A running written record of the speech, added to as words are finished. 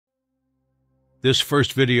This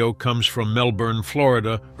first video comes from Melbourne,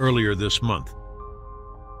 Florida, earlier this month.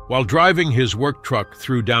 While driving his work truck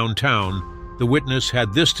through downtown, the witness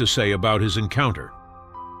had this to say about his encounter.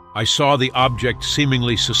 "I saw the object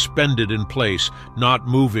seemingly suspended in place, not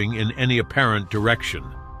moving in any apparent direction.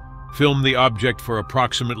 Filmed the object for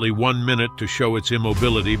approximately 1 minute to show its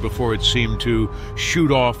immobility before it seemed to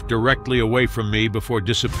shoot off directly away from me before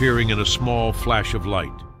disappearing in a small flash of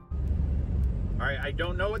light." All right, I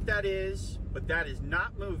don't know what that is, but that is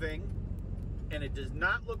not moving, and it does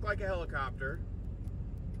not look like a helicopter.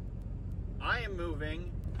 I am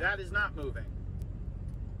moving, that is not moving.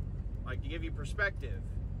 Like, to give you perspective,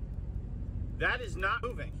 that is not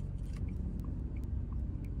moving.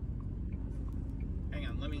 Hang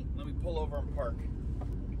on, let me pull over and park.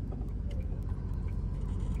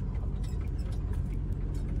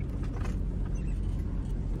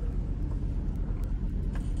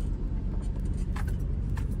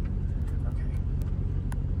 Okay.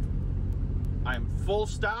 I'm full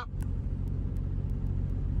stop.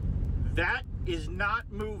 That is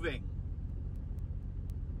not moving.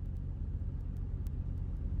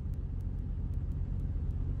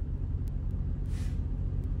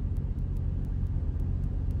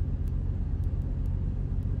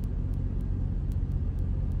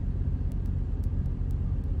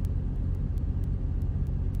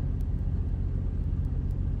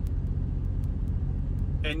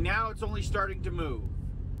 And now it's only starting to move.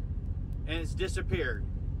 And it's disappeared.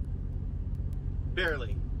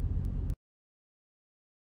 Barely.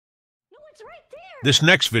 This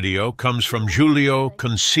next video comes from Giulio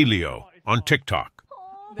Concilio on TikTok,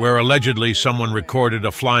 where allegedly someone recorded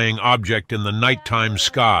a flying object in the nighttime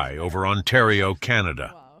sky over Ontario,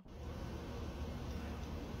 Canada.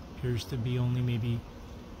 Appears to be only maybe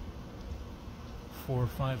 400 or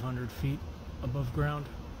 500 feet above ground.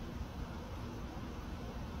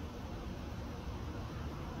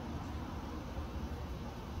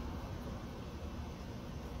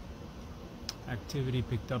 Activity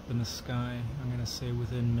picked up in the sky, I'm going to say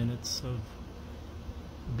within minutes of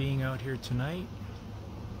being out here tonight.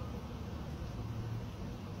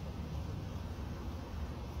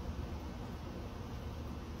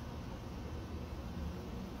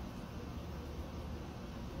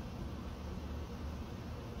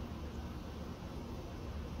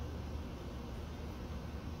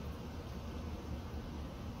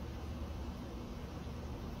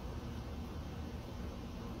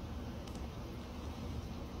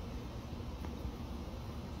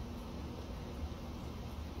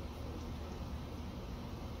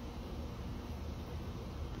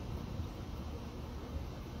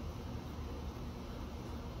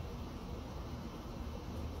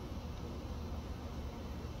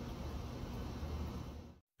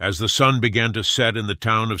 As the sun began to set in the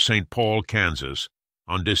town of St. Paul, Kansas,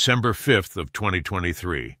 on December 5th of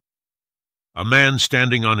 2023, a man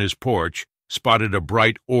standing on his porch spotted a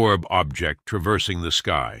bright orb object traversing the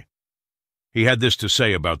sky. He had this to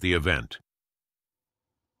say about the event.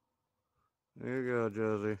 There you go,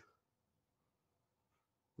 Josie.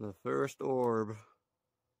 The first orb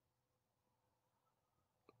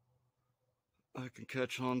I can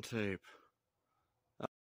catch on tape. It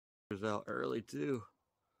was out early, too.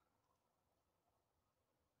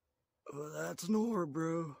 But that's an orb,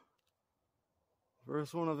 bro.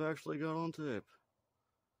 First one I've actually got on tape.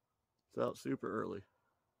 It's out super early.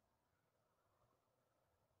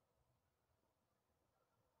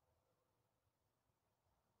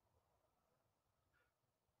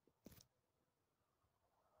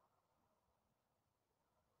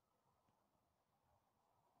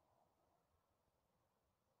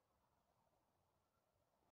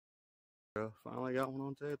 Finally got one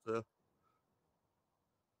on tape, though.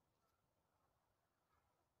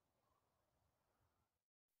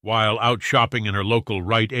 While out shopping in her local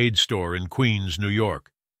Rite Aid store in Queens, New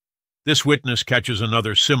York, this witness catches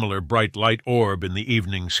another similar bright light orb in the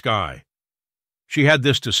evening sky. She had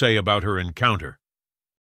this to say about her encounter.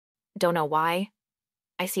 Don't know why.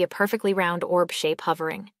 I see a perfectly round orb shape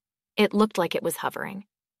hovering. It looked like it was hovering.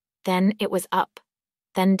 Then it was up,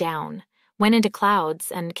 then down, went into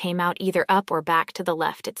clouds, and came out either up or back to the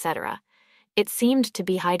left, etc. It seemed to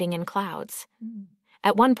be hiding in clouds.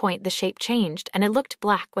 At one point, the shape changed, and it looked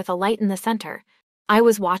black with a light in the center. I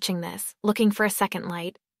was watching this, looking for a second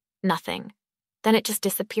light. Nothing. Then it just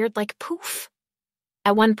disappeared like poof.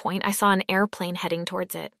 At one point, I saw an airplane heading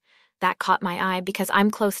towards it. That caught my eye because I'm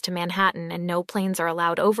close to Manhattan and no planes are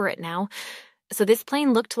allowed over it now. So this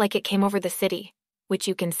plane looked like it came over the city, which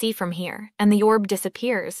you can see from here, and the orb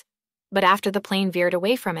disappears. But after the plane veered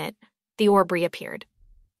away from it, the orb reappeared.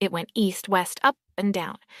 It went east, west, up, and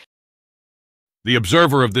down. The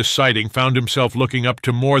observer of this sighting found himself looking up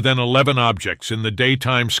to more than 11 objects in the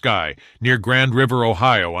daytime sky near Grand River,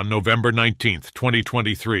 Ohio on November 19,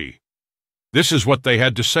 2023. This is what they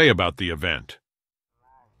had to say about the event.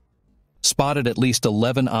 Spotted at least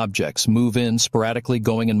 11 objects move in sporadically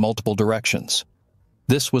going in multiple directions.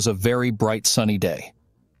 This was a very bright sunny day.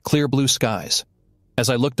 Clear blue skies. As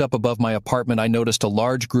I looked up above my apartment, I noticed a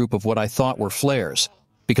large group of what I thought were flares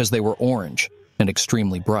because they were orange and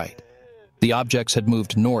extremely bright. The objects had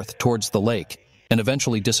moved north towards the lake and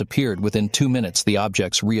eventually disappeared. Within 2 minutes, the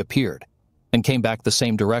objects reappeared and came back the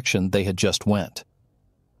same direction they had just went.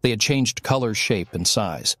 They had changed color, shape, and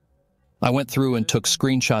size. I went through and took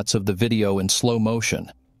screenshots of the video in slow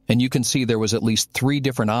motion, and you can see there was at least 3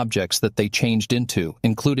 different objects that they changed into,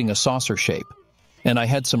 including a saucer shape. And I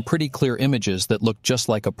had some pretty clear images that looked just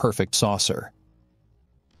like a perfect saucer.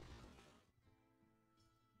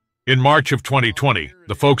 In March of 2020,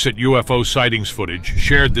 the folks at UFO Sightings footage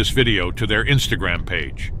shared this video to their Instagram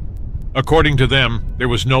page. According to them, there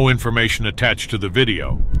was no information attached to the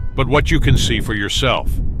video, but what you can see for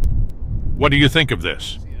yourself. What do you think of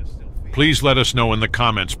this? Please let us know in the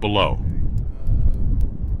comments below.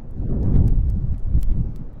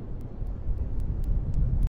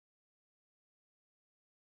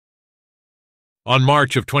 On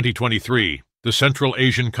March of 2023, the Central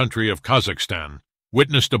Asian country of Kazakhstan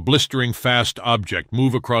witnessed a blistering fast object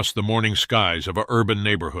move across the morning skies of an urban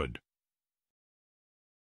neighborhood.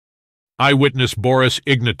 Eyewitness Boris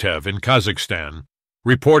Ignatev in Kazakhstan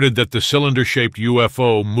reported that the cylinder-shaped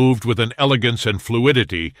UFO moved with an elegance and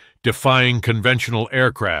fluidity defying conventional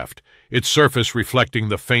aircraft, its surface reflecting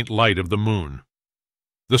the faint light of the moon.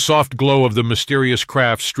 The soft glow of the mysterious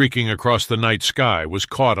craft streaking across the night sky was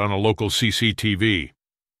caught on a local CCTV.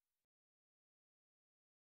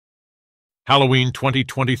 Halloween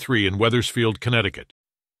 2023 in Wethersfield, Connecticut.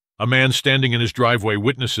 A man standing in his driveway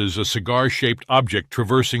witnesses a cigar-shaped object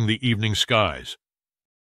traversing the evening skies.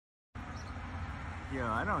 Yo,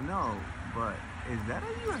 I don't know, but is that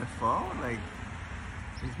a UFO? Like,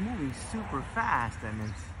 it's moving super fast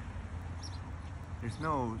and there's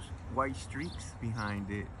no white streaks behind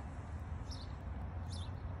it.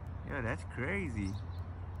 Yo, that's crazy.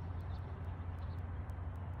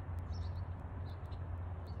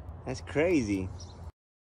 That's crazy.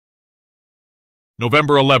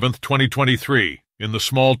 November 11th, 2023, in the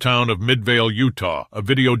small town of Midvale, Utah, a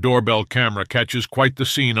video doorbell camera catches quite the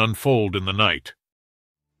scene unfold in the night.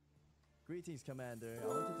 Greetings, Commander. I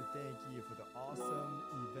wanted to thank you for the awesome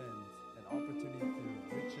event and opportunity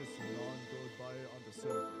to richest non-gold buyer on the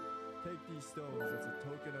server. Take these stones as a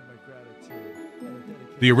token of my gratitude and a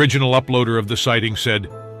dedication. The original uploader of the sighting said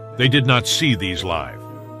they did not see these live.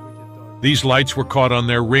 These lights were caught on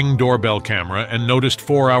their Ring doorbell camera and noticed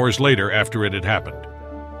 4 hours later after it had happened.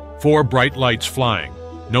 4 bright lights flying,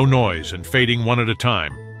 no noise and fading one at a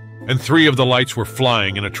time, and 3 of the lights were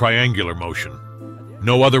flying in a triangular motion.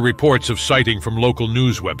 No other reports of sighting from local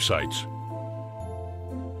news websites.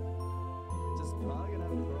 Just probably gonna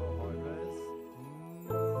have to throw a hard res.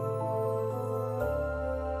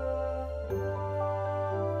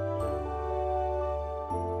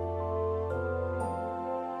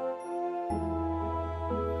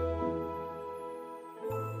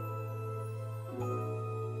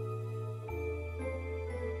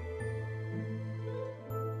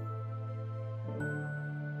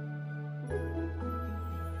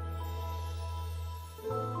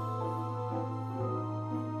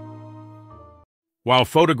 While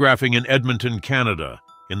photographing in Edmonton, Canada,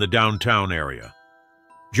 in the downtown area,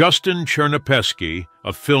 Justin Chernypesky,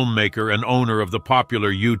 a filmmaker and owner of the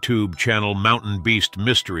popular YouTube channel Mountain Beast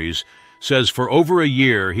Mysteries, says for over a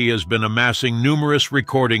year he has been amassing numerous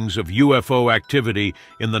recordings of UFO activity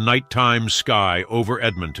in the nighttime sky over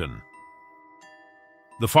Edmonton.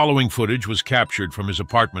 The following footage was captured from his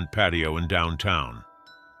apartment patio in downtown.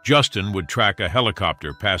 Justin would track a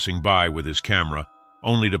helicopter passing by with his camera,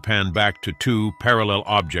 only to pan back to 2 parallel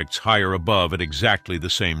objects higher above at exactly the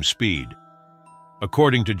same speed.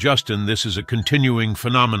 According to Justin, this is a continuing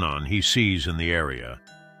phenomenon he sees in the area.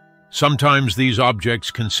 Sometimes these objects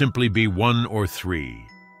can simply be 1 or 3.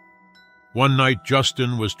 One night,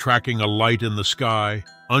 Justin was tracking a light in the sky,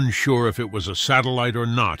 unsure if it was a satellite or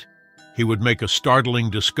not. He would make a startling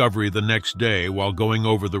discovery the next day while going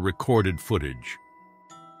over the recorded footage.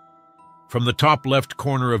 From the top left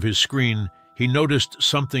corner of his screen, he noticed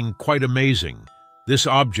something quite amazing. This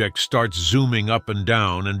object starts zooming up and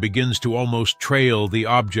down and begins to almost trail the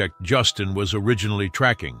object Justin was originally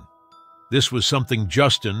tracking. This was something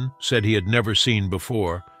Justin said he had never seen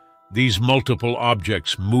before. These multiple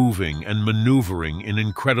objects moving and maneuvering in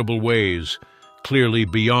incredible ways, clearly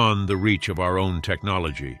beyond the reach of our own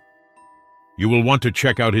technology. You will want to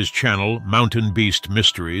check out his channel, Mountain Beast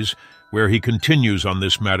Mysteries, where he continues on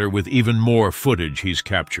this matter with even more footage he's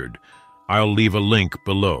captured. I'll leave a link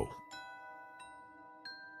below.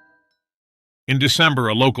 In December,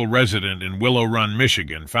 a local resident in Willow Run,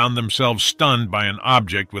 Michigan, found themselves stunned by an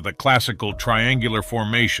object with a classical triangular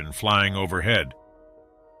formation flying overhead.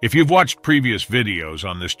 If you've watched previous videos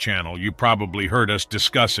on this channel, you probably heard us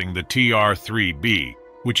discussing the TR-3B,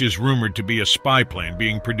 which is rumored to be a spy plane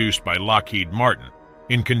being produced by Lockheed Martin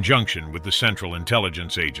in conjunction with the Central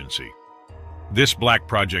Intelligence Agency. This Black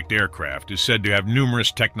Project aircraft is said to have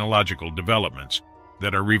numerous technological developments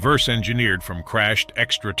that are reverse-engineered from crashed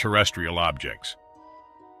extraterrestrial objects.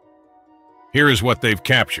 Here is what they've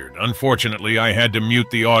captured. Unfortunately, I had to mute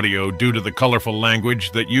the audio due to the colorful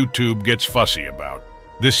language that YouTube gets fussy about.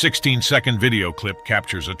 This 16-second video clip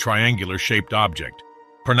captures a triangular-shaped object,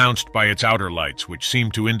 pronounced by its outer lights, which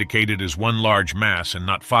seem to indicate it as one large mass and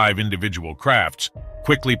not 5 individual crafts,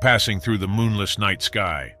 quickly passing through the moonless night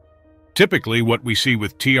sky. Typically, what we see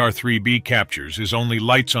with TR-3B captures is only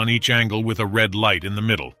lights on each angle with a red light in the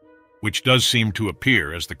middle, which does seem to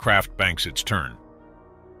appear as the craft banks its turn.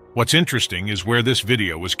 What's interesting is where this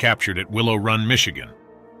video was captured at Willow Run, Michigan,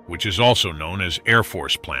 which is also known as Air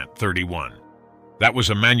Force Plant 31. That was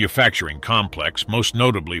a manufacturing complex, most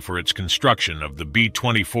notably for its construction of the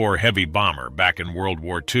B-24 heavy bomber back in World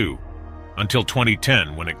War II, until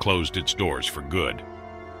 2010 when it closed its doors for good.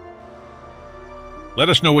 Let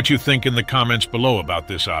us know what you think in the comments below about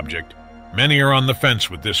this object. Many are on the fence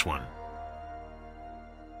with this one.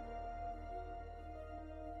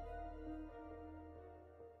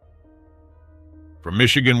 From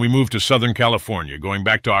Michigan, we move to Southern California, going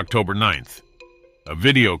back to October 9th. A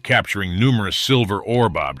video capturing numerous silver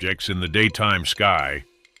orb objects in the daytime sky.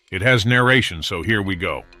 It has narration, so here we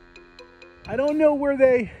go. I don't know where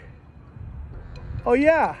they... Oh,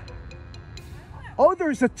 yeah. Oh,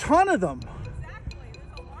 there's a ton of them.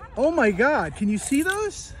 Oh my God, can you see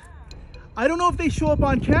those? I don't know if they show up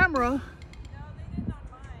on camera. No, they did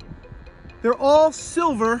not mine. They're all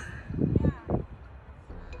silver. Yeah.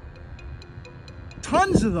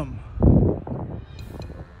 Tons of them.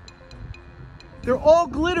 They're all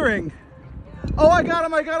glittering. Oh, I got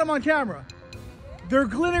them on camera. They're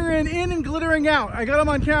glittering in and glittering out. I got them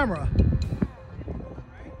on camera.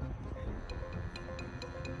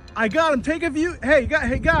 I got them. Take a view. Hey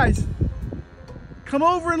guys. Come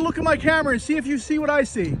over and look at my camera and see if you see what I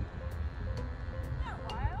see.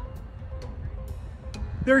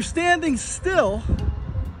 They're standing still.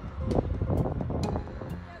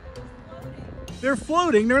 They're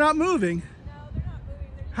floating. They're not moving. No, they're not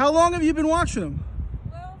moving. How long have you been watching them?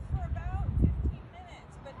 Well, for about 15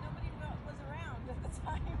 minutes, but nobody was around at the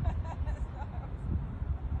time.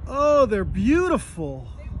 Oh, they're beautiful.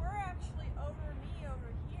 They were actually over me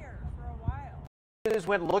over here for a while. News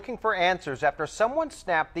went looking for answers after someone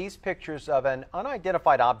snapped these pictures of an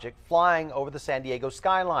unidentified object flying over the San Diego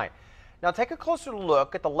skyline. Now take a closer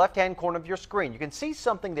look at the left-hand corner of your screen. You can see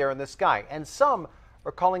something there in the sky, and some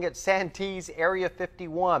are calling it Santee's Area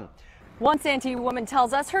 51. One Santee woman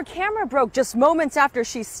tells us her camera broke just moments after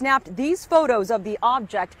she snapped these photos of the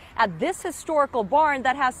object at this historical barn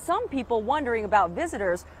that has some people wondering about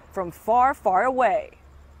visitors from far, far away.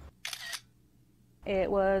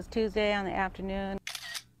 It was Tuesday on the afternoon.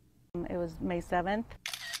 It was May 7th.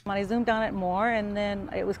 I zoomed on it more and then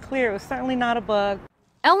it was clear it was certainly not a bug.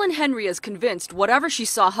 Ellen Henry is convinced whatever she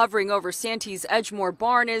saw hovering over Santee's Edgemoor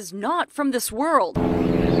barn is not from this world.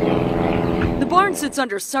 The barn sits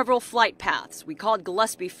under several flight paths. We called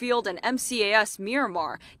Gillespie Field and MCAS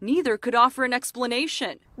Miramar. Neither could offer an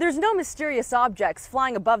explanation. There's no mysterious objects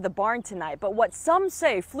flying above the barn tonight, but what some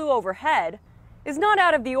say flew overhead is not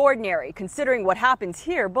out of the ordinary, considering what happens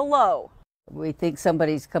here below. We think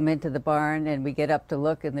somebody's come into the barn and we get up to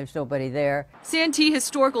look and there's nobody there. Santee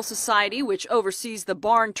Historical Society, which oversees the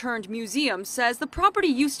barn-turned-museum, says the property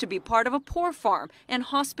used to be part of a poor farm and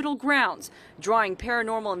hospital grounds, drawing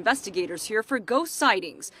paranormal investigators here for ghost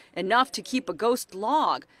sightings, enough to keep a ghost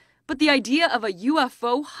log. But the idea of a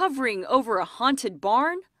UFO hovering over a haunted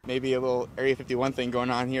barn? Maybe a little Area 51 thing going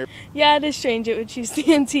on here. Yeah, it is strange it would choose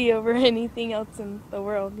TNT over anything else in the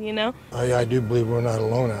world, you know? I do believe we're not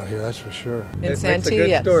alone out here, that's for sure. It's a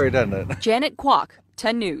good story, doesn't it? Janet Kwok,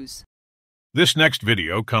 10 News. This next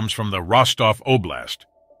video comes from the Rostov Oblast,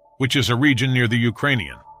 which is a region near the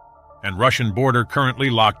Ukrainian and Russian border currently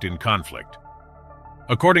locked in conflict.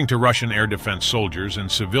 According to Russian air defense soldiers and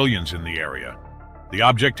civilians in the area, the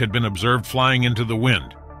object had been observed flying into the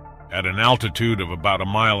wind at an altitude of about 1.5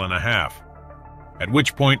 miles, at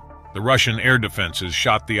which point the Russian air defenses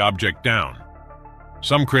shot the object down,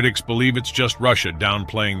 Some critics believe it's just Russia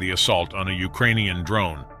downplaying the assault on a Ukrainian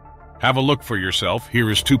drone. Have a look for yourself. Here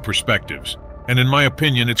is two perspectives, and in my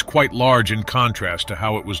opinion, it's quite large in contrast to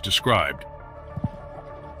how it was described.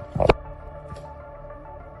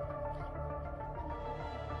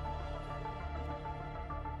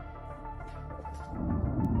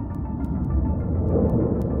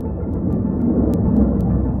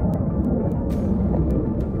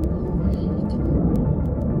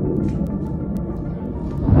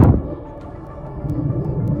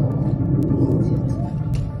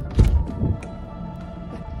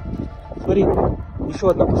 Смотри,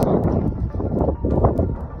 еще одна пошла.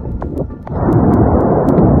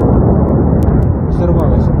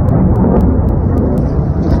 Взорвалась.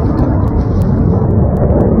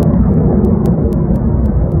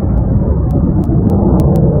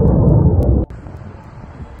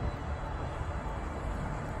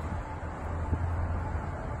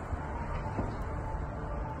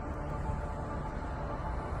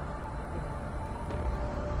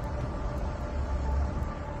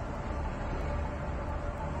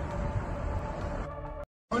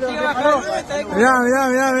 Mirá, mirá,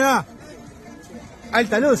 mirá, mirá.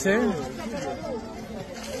 Alta luz,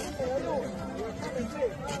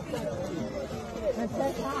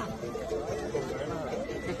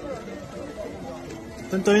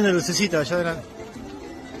 Tanto viendo lucecita allá adelante.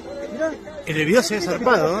 Mirá. El de video se ve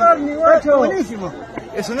zarpado, ¿eh? Es un ovni, guacho. Buenísimo.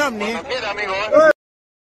 Es un ovni,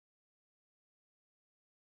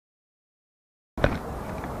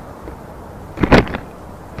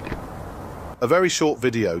 A very short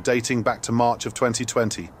video dating back to March of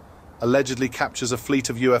 2020 allegedly captures a fleet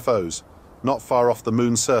of UFOs not far off the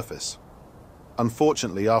moon's surface.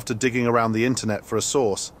 Unfortunately, after digging around the internet for a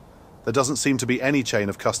source, there doesn't seem to be any chain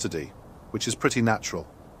of custody, which is pretty natural.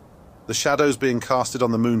 The shadows being casted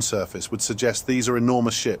on the moon's surface would suggest these are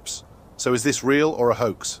enormous ships. So is this real or a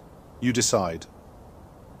hoax? You decide.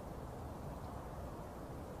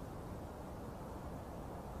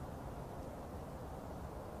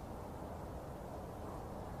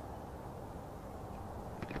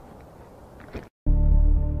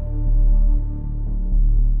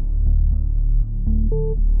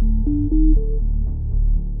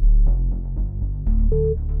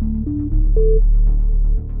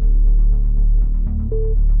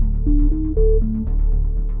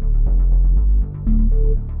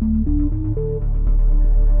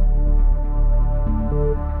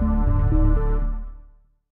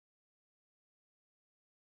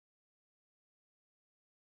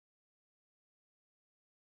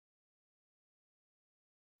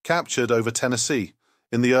 Captured over Tennessee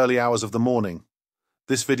in the early hours of the morning.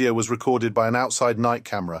 This video was recorded by an outside night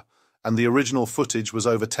camera, and the original footage was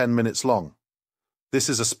over 10 minutes long. This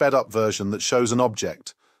is a sped-up version that shows an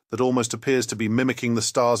object that almost appears to be mimicking the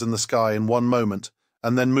stars in the sky in one moment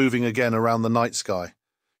and then moving again around the night sky.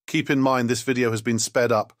 Keep in mind this video has been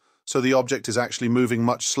sped up, so the object is actually moving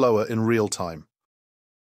much slower in real time.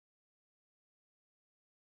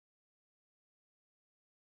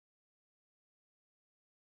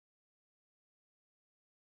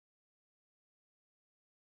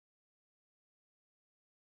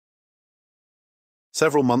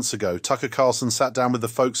 Several months ago, Tucker Carlson sat down with the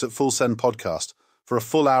folks at Full Send Podcast for a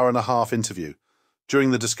full hour-and-a-half interview. During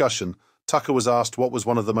the discussion, Tucker was asked what was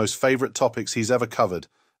one of the most favorite topics he's ever covered,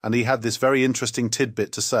 and he had this very interesting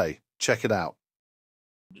tidbit to say. Check it out.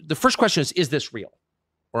 The first question is this real?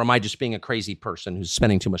 Or am I just being a crazy person who's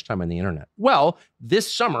spending too much time on the internet? Well,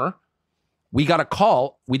 this summer, we got a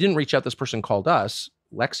call. We didn't reach out. This person called us.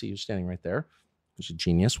 Lexi, who's standing right there, who's a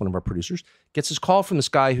genius, one of our producers, gets his call from this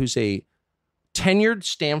guy who's a tenured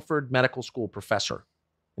Stanford medical school professor,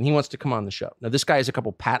 and he wants to come on the show. Now, this guy has a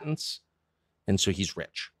couple patents, and so he's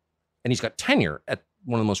rich. And he's got tenure at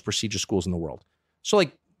one of the most prestigious schools in the world. So,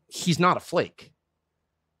 like, he's not a flake.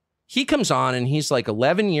 He comes on, and he's like,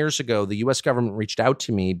 11 years ago, the U.S. government reached out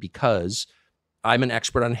to me because I'm an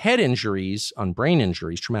expert on head injuries, on brain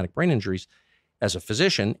injuries, traumatic brain injuries, as a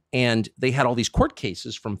physician, and they had all these court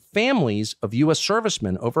cases from families of U.S.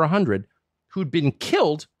 servicemen, over 100, who'd been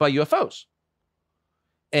killed by UFOs.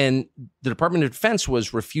 And the Department of Defense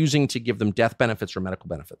was refusing to give them death benefits or medical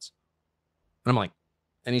benefits. And I'm like,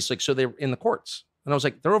 and he's like, so they're in the courts. And I was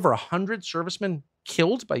like, there are over 100 servicemen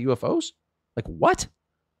killed by UFOs? Like, what?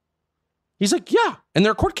 He's like, yeah. And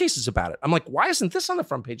there are court cases about it. I'm like, why isn't this on the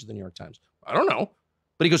front page of the New York Times? I don't know.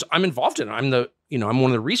 But he goes, I'm involved in it. I'm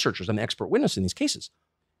one of the researchers. I'm the expert witness in these cases.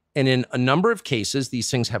 And in a number of cases, these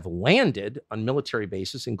things have landed on military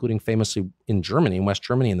bases, including famously in Germany, in West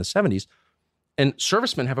Germany in the 70s. And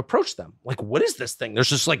servicemen have approached them. Like, what is this thing? There's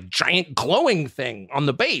this like giant glowing thing on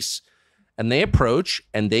the base. and they approach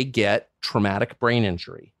and they get traumatic brain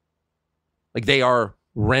injury. Like they are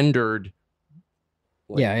rendered.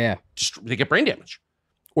 Like, they get brain damage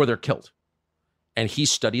or they're killed. And he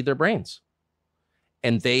studied their brains.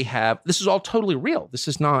 And they have, this is all totally real. This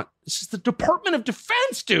is the Department of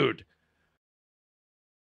Defense, dude.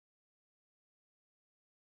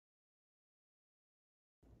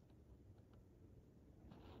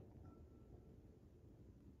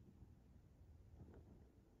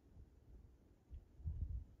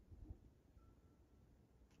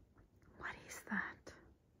 What is that?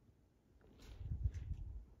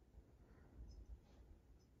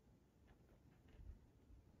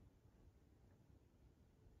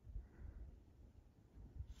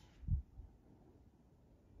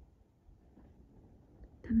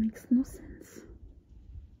 That makes no sense.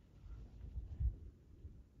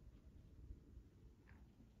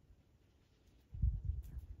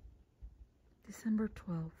 December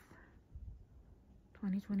 12th,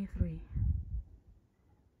 2023.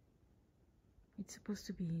 It's supposed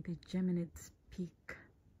to be the Geminids Peak.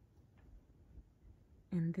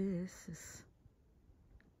 And this is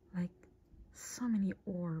like so many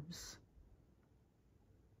orbs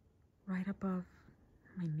right above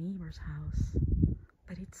my neighbor's house.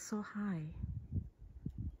 But it's so high.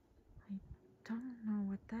 I don't know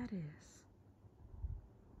what that is.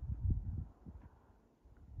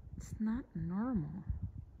 It's not normal.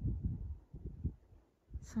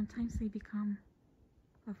 Sometimes they become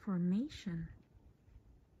a formation.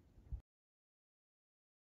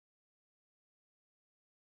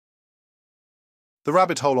 The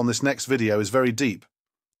rabbit hole on this next video is very deep.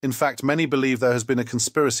 In fact, many believe there has been a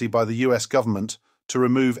conspiracy by the US government to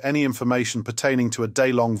remove any information pertaining to a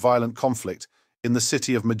day-long violent conflict in the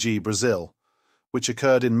city of Mogi, Brazil, which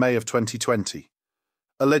occurred in May of 2020.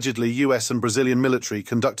 Allegedly, US and Brazilian military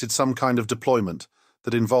conducted some kind of deployment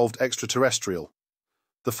that involved extraterrestrial.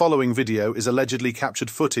 The following video is allegedly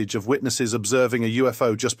captured footage of witnesses observing a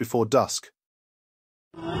UFO just before dusk.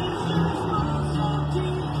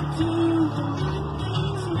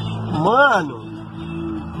 Mano,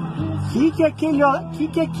 que é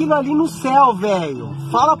aquilo ali no céu, velho?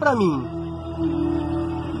 Fala pra mim.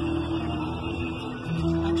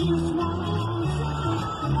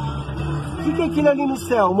 Que é aquilo ali no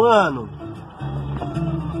céu, mano?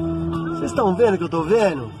 Vocês estão vendo o que eu tô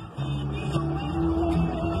vendo?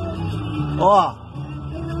 Ó.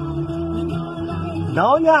 Dá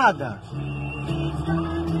uma olhada.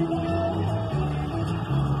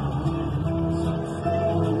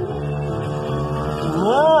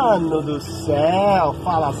 Mano do céu,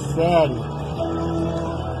 fala sério.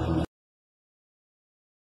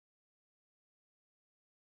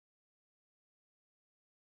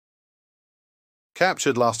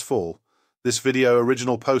 Captured last fall, this video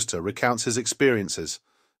original poster recounts his experiences,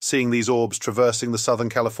 seeing these orbs traversing the Southern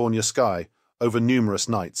California sky over numerous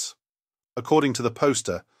nights. According to the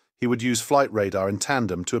poster, he would use flight radar in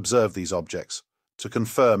tandem to observe these objects, to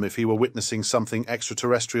confirm if he were witnessing something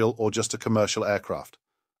extraterrestrial or just a commercial aircraft.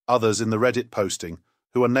 Others in the Reddit posting,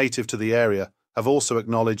 who are native to the area, have also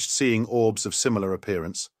acknowledged seeing orbs of similar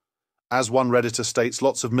appearance. As one Redditor states,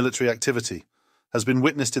 lots of military activity has been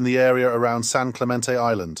witnessed in the area around San Clemente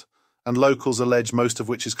Island, and locals allege most of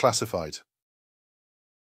which is classified.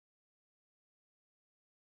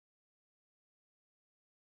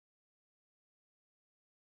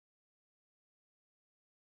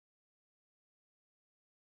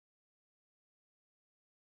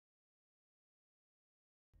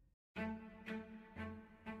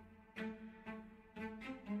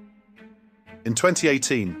 In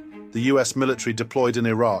 2018, the US military deployed in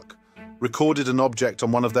Iraq recorded an object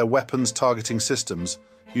on one of their weapons targeting systems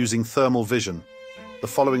using thermal vision. The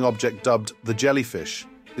following object, dubbed the jellyfish,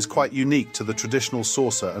 is quite unique to the traditional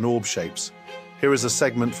saucer and orb shapes. Here is a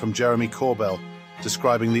segment from Jeremy Corbell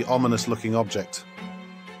describing the ominous-looking object.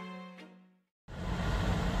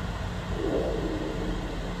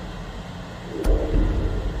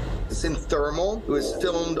 It's in thermal. It was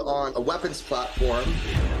filmed on a weapons platform.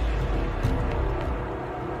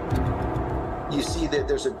 You see that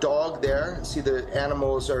there's a dog there. See the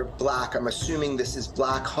animals are black. I'm assuming this is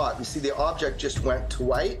black hot. You see the object just went to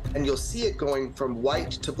white, and you'll see it going from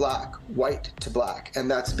white to black, and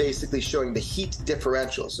that's basically showing the heat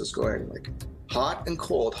differential. So it's going like hot and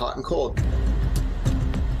cold, hot and cold.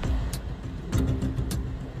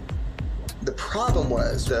 The problem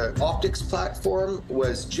was the optics platform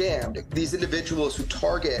was jammed. These individuals who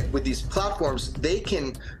target with these platforms, they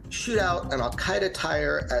can shoot out an Al-Qaeda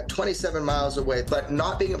tire at 27 miles away, but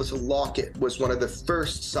not being able to lock it was one of the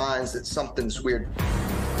first signs that something's weird.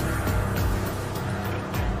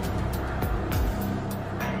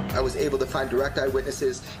 I was able to find direct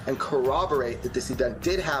eyewitnesses and corroborate that this event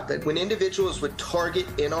did happen. When individuals would target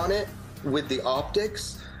in on it with the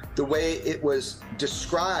optics, the way it was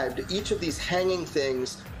described, each of these hanging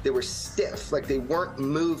things, they were stiff, like they weren't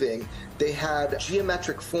moving. They had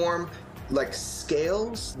geometric form, like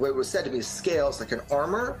scales, what was said to be scales, like an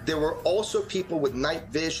armor. There were also people with night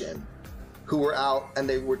vision who were out and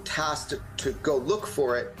they were tasked to go look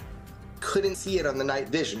for it. Couldn't see it on the night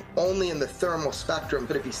vision. Only in the thermal spectrum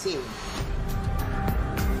could it be seen.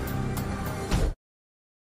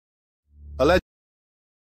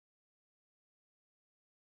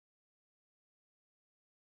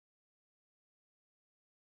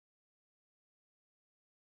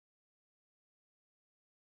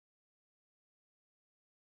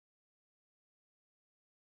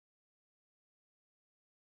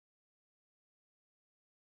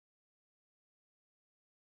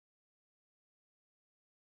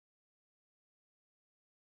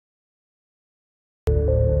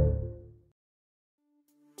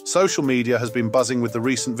 Social media has been buzzing with the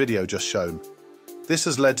recent video just shown. This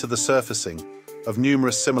has led to the surfacing of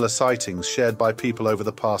numerous similar sightings shared by people over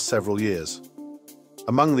the past several years.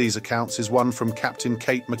 Among these accounts is one from Captain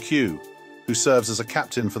Kate McHugh, who serves as a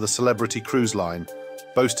captain for the Celebrity Cruise Line,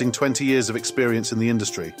 boasting 20 years of experience in the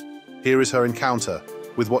industry. Here is her encounter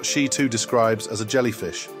with what she too describes as a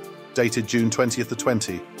jellyfish, dated June 20th to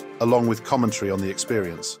 20, along with commentary on the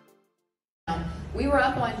experience. We were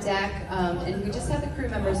up on deck and we just had the crew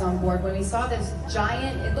members on board when we saw this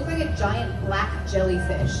giant, it looked like a giant black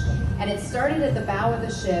jellyfish, and it started at the bow of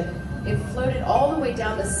the ship. It floated all the way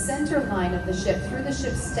down the center line of the ship through the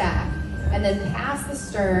ship's stack and then past the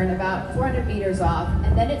stern about 400 meters off,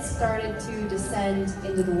 and then it started to descend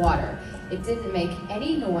into the water. It didn't make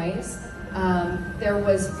any noise. There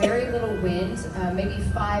was very little wind, maybe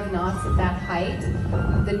 5 knots at that height.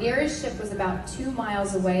 The nearest ship was about 2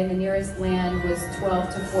 miles away, and the nearest land was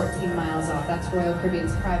 12 to 14 miles off. That's Royal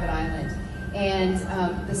Caribbean's private island. And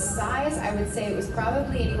the size, I would say it was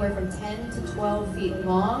probably anywhere from 10 to 12 feet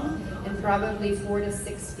long and probably 4 to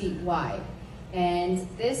 6 feet wide. And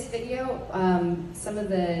this video, some of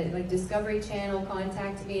the Discovery Channel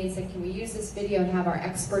contacted me and said, can we use this video and have our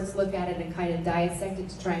experts look at it and kind of dissect it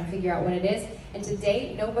to try and figure out what it is? And to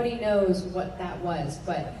date, nobody knows what that was,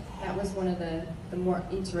 but that was one of the more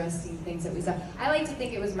interesting things that we saw. I like to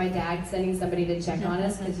think it was my dad sending somebody to check on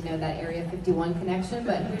us because, you know, that Area 51 connection,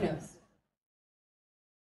 but who knows?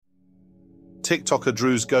 TikToker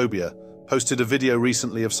Drew's Gobia posted a video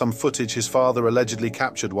recently of some footage his father allegedly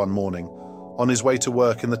captured one morning on his way to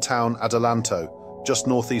work in the town Adelanto, just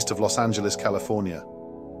northeast of Los Angeles, California.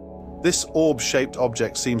 This orb-shaped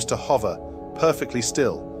object seems to hover perfectly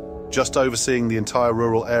still, just overseeing the entire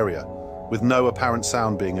rural area, with no apparent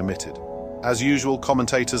sound being emitted. As usual,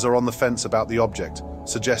 commentators are on the fence about the object,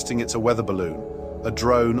 suggesting it's a weather balloon, a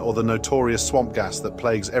drone, or the notorious swamp gas that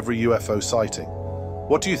plagues every UFO sighting.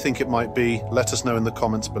 What do you think it might be? Let us know in the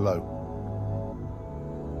comments below.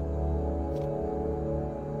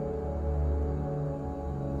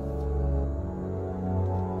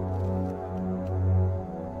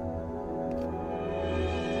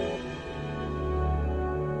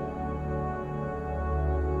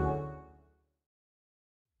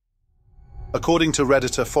 According to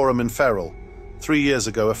Redditor Forum Feral, 3 years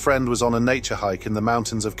ago a friend was on a nature hike in the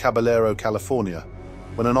mountains of Caballero, California,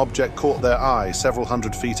 when an object caught their eye several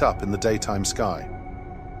hundred feet up in the daytime sky.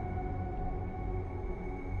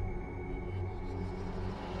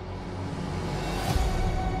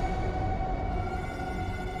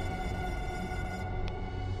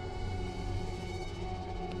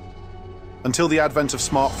 Until the advent of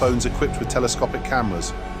smartphones equipped with telescopic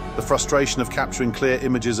cameras, the frustration of capturing clear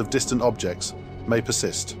images of distant objects may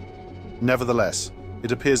persist. Nevertheless,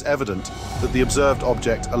 it appears evident that the observed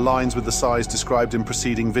object aligns with the size described in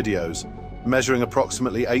preceding videos, measuring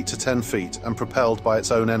approximately 8 to 10 feet and propelled by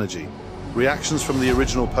its own energy. Reactions from the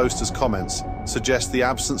original poster's comments suggest the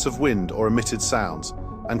absence of wind or emitted sounds,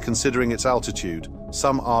 and considering its altitude,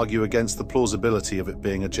 some argue against the plausibility of it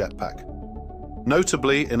being a jetpack.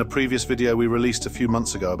 Notably, in a previous video we released a few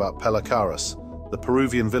months ago about Pelacaras, the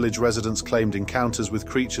Peruvian village residents claimed encounters with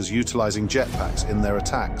creatures utilizing jetpacks in their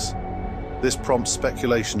attacks. This prompts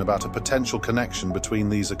speculation about a potential connection between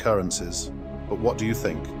these occurrences. But what do you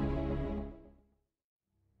think?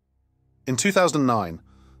 In 2009,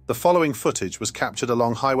 the following footage was captured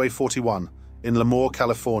along Highway 41 in Lemoore,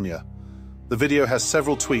 California. The video has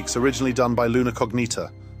several tweaks originally done by Luna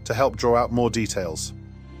Cognita to help draw out more details.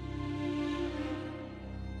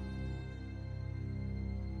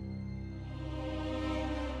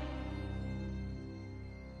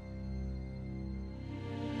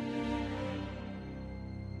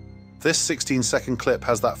 This 16-second clip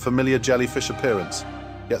has that familiar jellyfish appearance,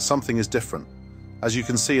 yet something is different. As you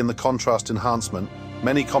can see in the contrast enhancement,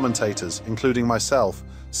 many commentators, including myself,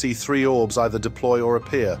 see 3 orbs either deploy or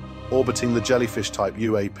appear, orbiting the jellyfish-type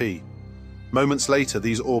UAP. Moments later,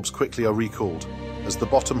 these orbs quickly are recalled, as the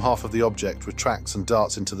bottom half of the object retracts and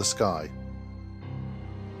darts into the sky.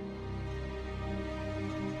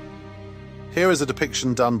 Here is a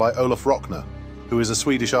depiction done by Olof Rockner, who is a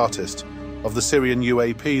Swedish artist, of the Syrian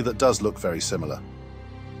UAP that does look very similar.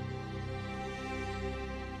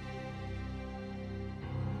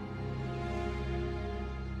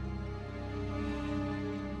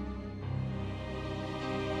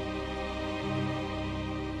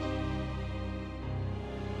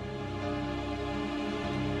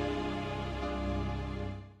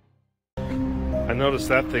 I noticed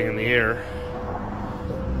that thing in the air.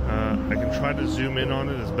 I can try to zoom in on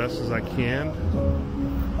it as best as I can,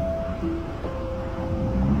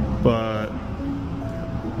 but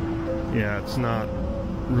yeah, it's not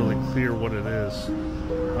really clear what it is.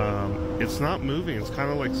 It's not moving. It's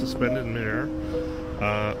kind of like suspended in midair.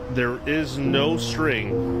 There is no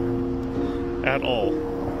string at all.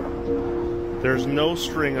 There's no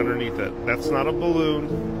string underneath it. That's not a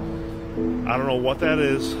balloon. I don't know what that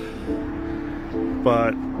is,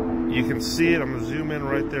 but you can see it. I'm going to zoom in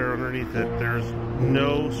right there underneath it. There's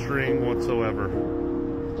no string whatsoever.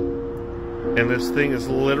 And this thing is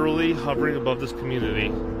literally hovering above this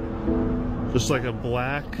community. Just like a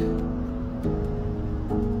black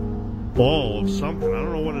ball of something. I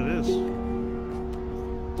don't know what it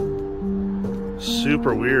is.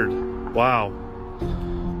 Super weird. Wow.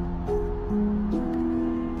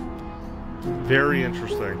 Very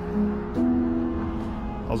interesting.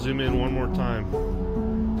 I'll zoom in one more time.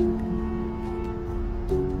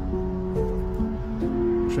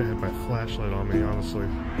 Wish I had my flashlight on me, honestly.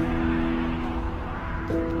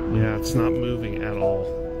 Yeah, it's not moving at all.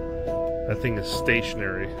 That thing is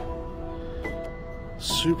stationary.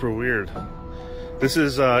 Super weird. This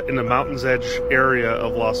is in the Mountains Edge area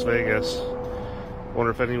of Las Vegas.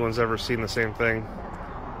 Wonder if anyone's ever seen the same thing.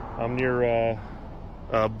 I'm near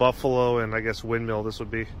Buffalo and I guess Windmill this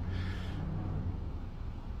would be.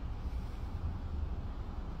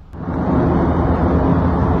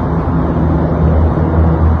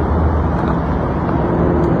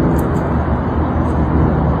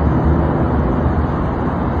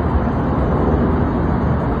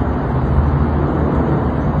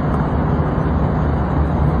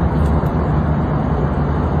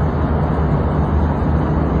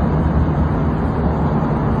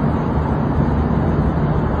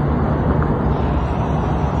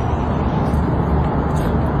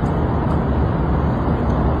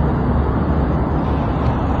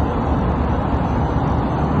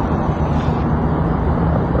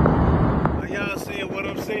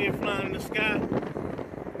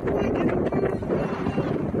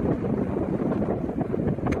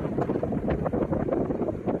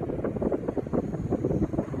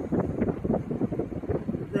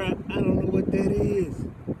 I don't know what that is.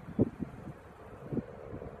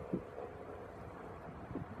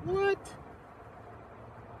 What?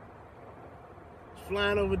 It's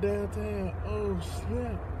flying over downtown. Oh,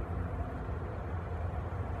 snap.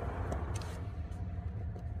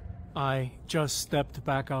 I just stepped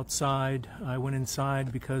back outside. I went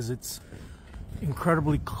inside because it's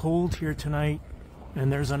incredibly cold here tonight,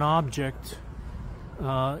 and there's an object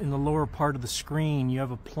in the lower part of the screen. You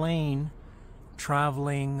have a plane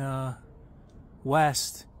traveling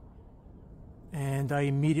west, and I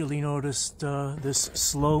immediately noticed this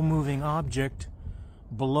slow-moving object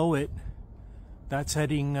below it. That's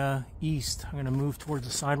heading east. I'm going to move towards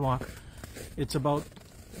the sidewalk. It's about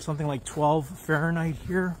something like 12 Fahrenheit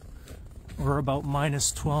here, or about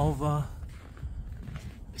minus 12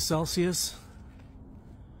 Celsius.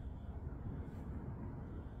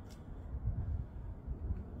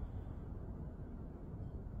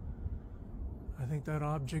 I think that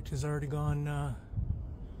object has already gone,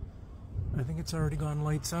 I think it's already gone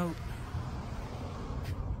lights out.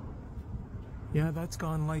 Yeah, that's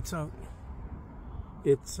gone lights out.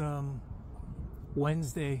 It's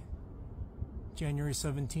Wednesday, January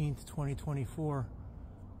 17th, 2024.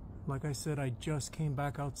 Like I said, I just came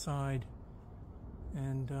back outside,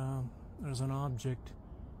 and there's an object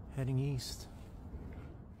heading east.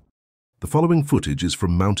 The following footage is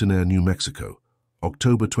from Mountain Air, New Mexico,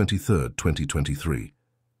 October 23rd, 2023.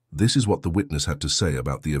 This is what the witness had to say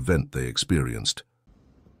about the event they experienced.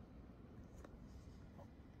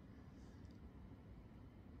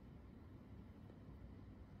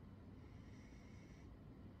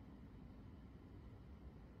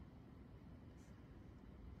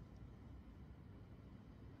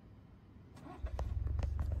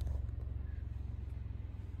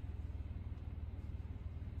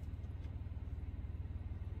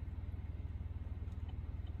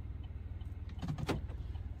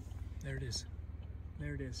 There it is.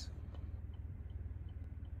 There it is.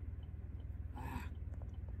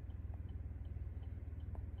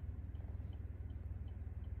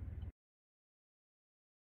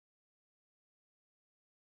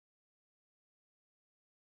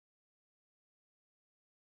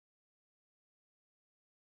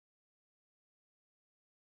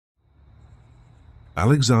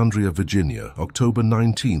 Alexandria, Virginia, October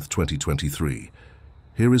 19th, 2023.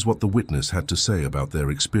 Here is what the witness had to say about their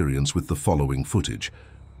experience with the following footage.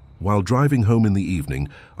 While driving home in the evening,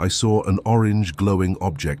 I saw an orange glowing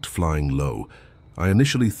object flying low. I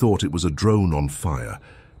initially thought it was a drone on fire.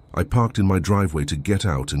 I parked in my driveway to get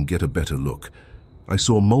out and get a better look. I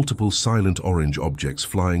saw multiple silent orange objects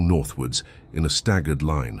flying northwards in a staggered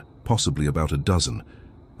line, possibly about a dozen.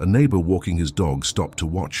 A neighbor walking his dog stopped to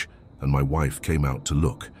watch, and my wife came out to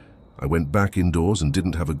look. I went back indoors and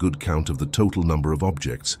didn't have a good count of the total number of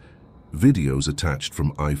objects. Videos attached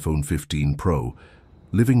from iPhone 15 Pro.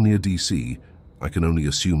 Living near DC, I can only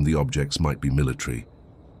assume the objects might be military.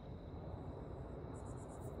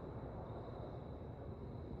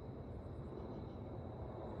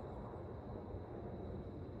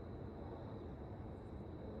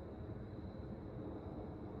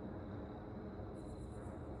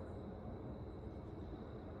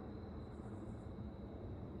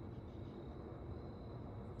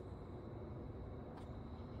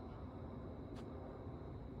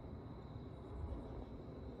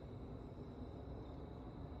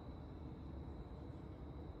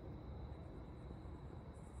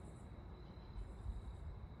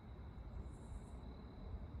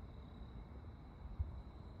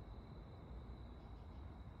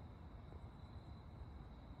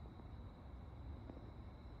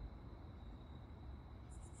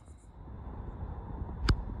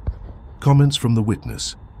 Comments from the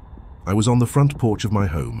witness. I was on the front porch of my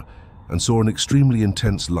home and saw an extremely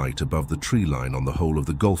intense light above the tree line on the whole of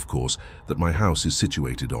the golf course that my house is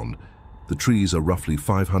situated on. The trees are roughly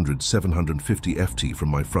 500-750 ft from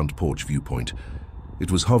my front porch viewpoint.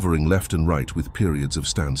 It was hovering left and right with periods of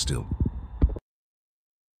standstill.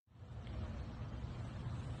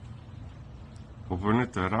 Όπου είναι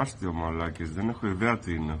τεράστιο μαλάκες, δεν έχω ιδέα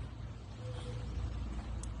τι είναι.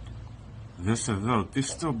 Δες εδώ, τι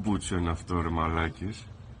στο μπούτσο είναι αυτό ρε μαλάκες.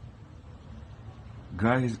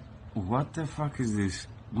 Guys, what the fuck is this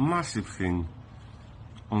massive thing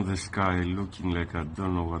on the sky looking like I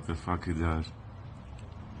don't know what the fuck it does.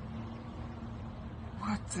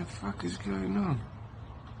 What the fuck is going on?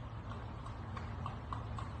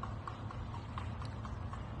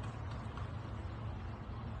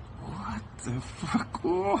 What the fuck?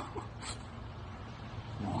 Oh.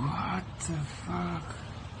 What the fuck?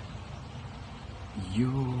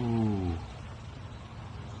 Yo.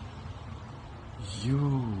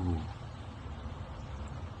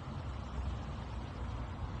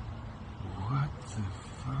 What the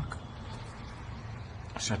fuck?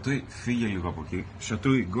 Σατούι, φύγε λίγο από εκεί.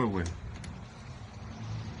 Σατούι, go away.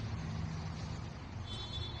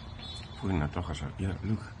 Πού είναι, το έχασα. Yeah,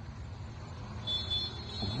 look.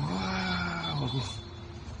 Wow.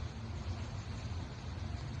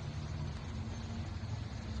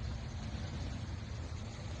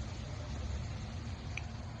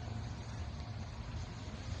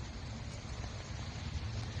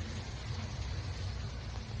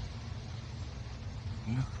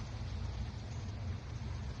 Look.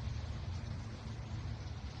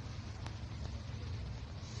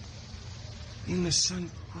 In the sun,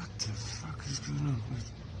 what the fuck is going on? Wait.